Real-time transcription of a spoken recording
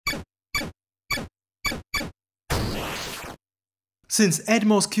Since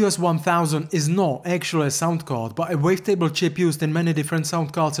AdMOS QS1000 is not actually a sound card but a wavetable chip used in many different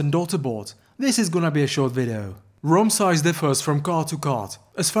sound cards and daughter boards, this is gonna be a short video. ROM size differs from card to card.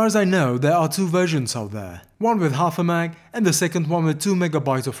 As far as I know, there are two versions out there, one with half a meg and the second one with 2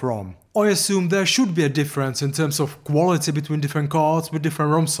 MB of ROM. I assume there should be a difference in terms of quality between different cards with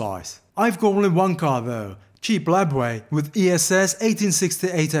different ROM size. I've got only one card though, cheap Labway with ESS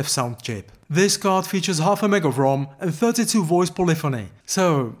 1868F sound chip. This card features half a meg of ROM and 32 voice polyphony,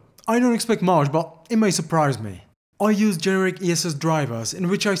 so I don't expect much, but it may surprise me. I use generic ESS drivers in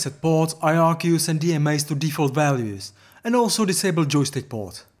which I set ports, IRQs and DMAs to default values, and also disable joystick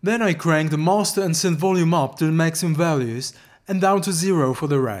port. Then I crank the master and synth volume up to the maximum values and down to 0 for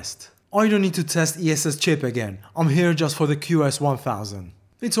the rest. I don't need to test ESS chip again, I'm here just for the QS1000.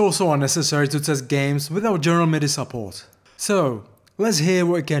 It's also unnecessary to test games without general MIDI support. So, let's hear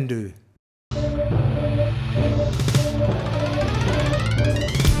what it can do.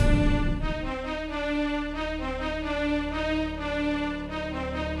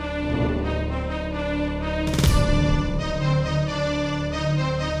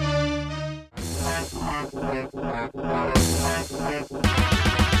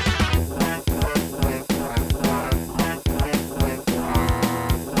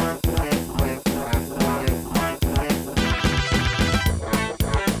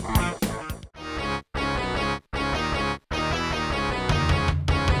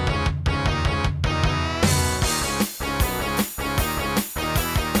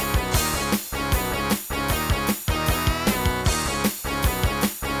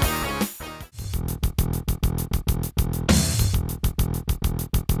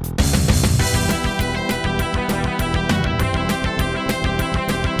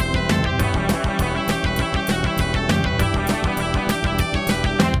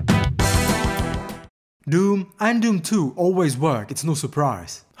 Doom and Doom 2 always work, it's no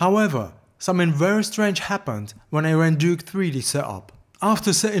surprise. However, something very strange happened when I ran Duke 3D setup.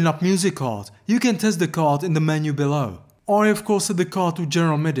 After setting up music card, you can test the card in the menu below. I of course set the card to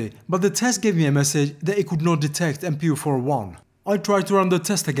general MIDI, but the test gave me a message that it could not detect MPU41. I tried to run the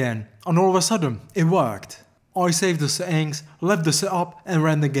test again, and all of a sudden, it worked. I saved the settings, left the setup and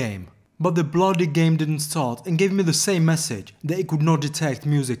ran the game. But the bloody game didn't start and gave me the same message that it could not detect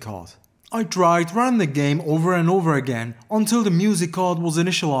music card. I tried running the game over and over again until the music card was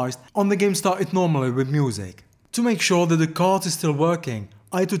initialized and the game started normally with music. To make sure that the card is still working,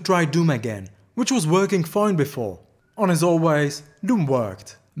 I had to try Doom again, which was working fine before. And as always, Doom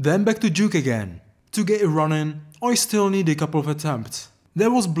worked. Then back to Duke again. To get it running, I still need a couple of attempts.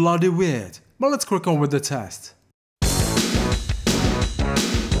 That was bloody weird, but let's crack on with the test.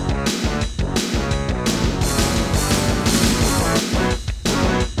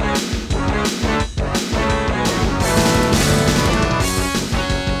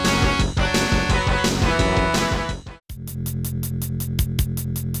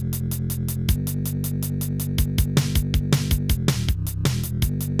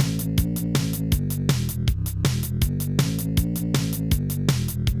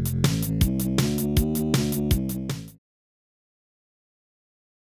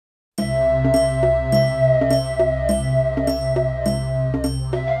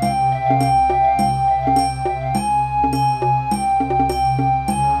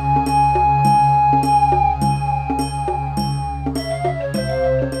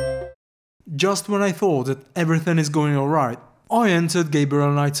 Just when I thought that everything is going alright, I entered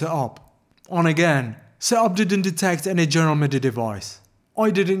Gabriel Knight setup. And again, setup didn't detect any general MIDI device.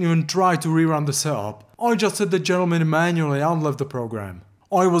 I didn't even try to rerun the setup, I just set the general MIDI manually and left the program.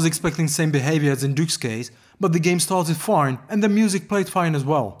 I was expecting same behavior as in Duke's case, but the game started fine and the music played fine as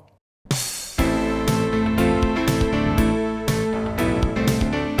well.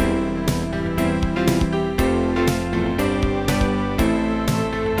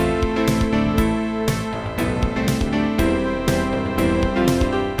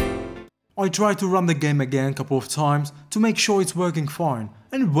 I tried to run the game again a couple of times to make sure it's working fine,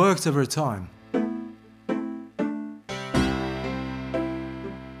 and it worked every time.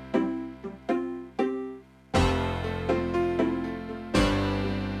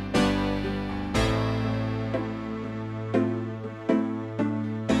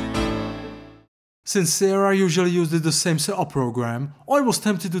 Since Sierra usually uses the same setup program, I was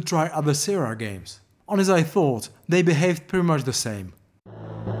tempted to try other Sierra games. And as I thought, they behaved pretty much the same.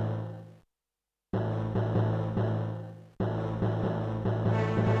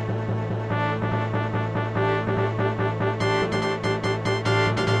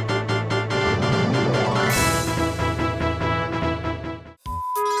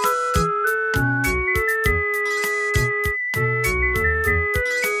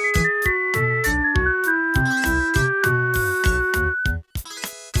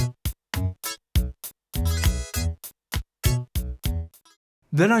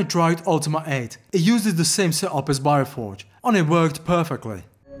 Then I tried Ultima 8, it uses the same setup as Bioforge, and it worked perfectly.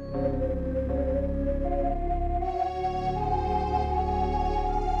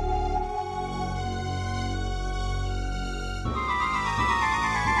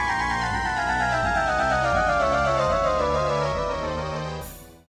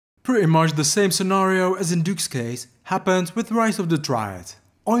 Pretty much the same scenario as in Duke's case happened with Rise of the Triad.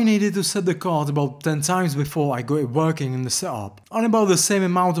 I needed to set the card about 10 times before I got it working in the setup, and about the same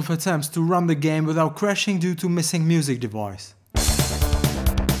amount of attempts to run the game without crashing due to missing music device.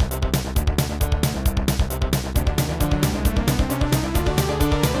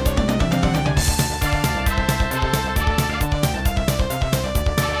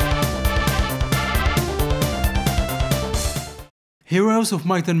 Heroes of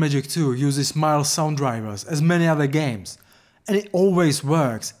Might and Magic 2 uses mild sound drivers as many other games, and it always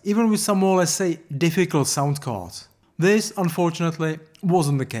works, even with some more, let's say, difficult sound cards. This, unfortunately,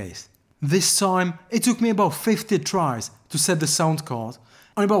 wasn't the case. This time, it took me about 50 tries to set the sound card,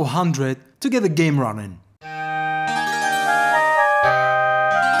 and about 100 to get the game running.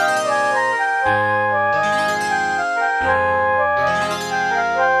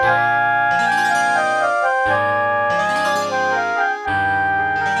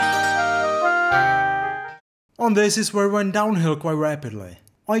 And this is where it went downhill quite rapidly.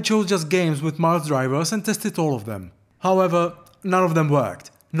 I chose just games with mild drivers and tested all of them. However, none of them worked,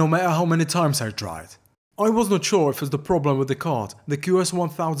 no matter how many times I tried. I was not sure if it was the problem with the card, the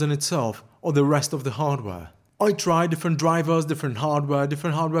QS1000 itself, or the rest of the hardware. I tried different drivers, different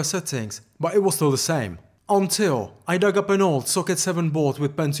hardware settings, but it was still the same. Until I dug up an old Socket 7 board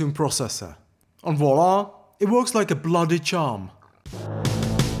with Pentium processor. And voila, it works like a bloody charm.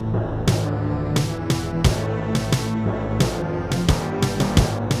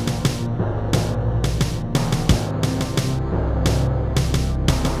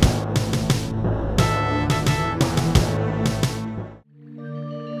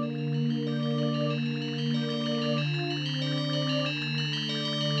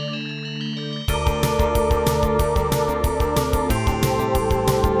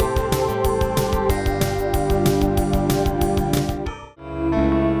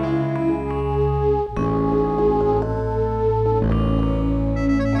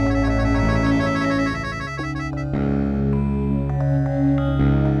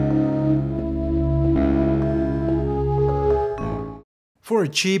 For a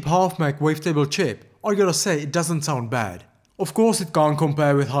cheap half-mech wavetable chip, I gotta say it doesn't sound bad. Of course it can't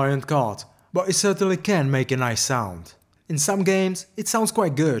compare with high-end cards, but it certainly can make a nice sound. In some games, it sounds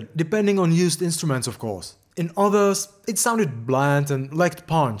quite good, depending on used instruments of course. In others, it sounded bland and lacked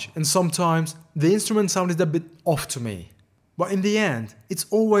punch, and sometimes the instrument sounded a bit off to me. But in the end, it's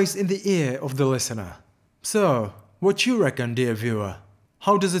always in the ear of the listener. So, what you reckon, dear viewer?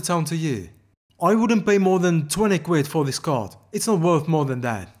 How does it sound to you? I wouldn't pay more than 20 quid for this card, it's not worth more than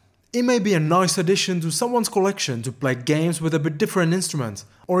that. It may be a nice addition to someone's collection to play games with a bit different instruments,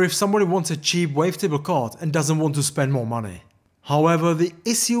 or if somebody wants a cheap wavetable card and doesn't want to spend more money. However, the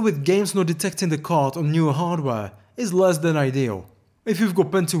issue with games not detecting the card on newer hardware is less than ideal. If you've got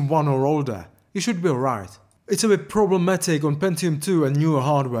Pentium 1 or older, you should be alright. It's a bit problematic on Pentium 2 and newer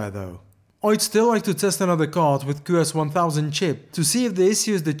hardware though. I'd still like to test another card with QS1000 chip to see if the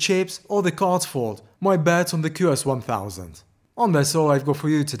issue is the chips or the card's fault. My bet's on the QS1000. And that's all I've got for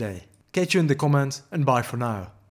you today. Catch you in the comments and bye for now.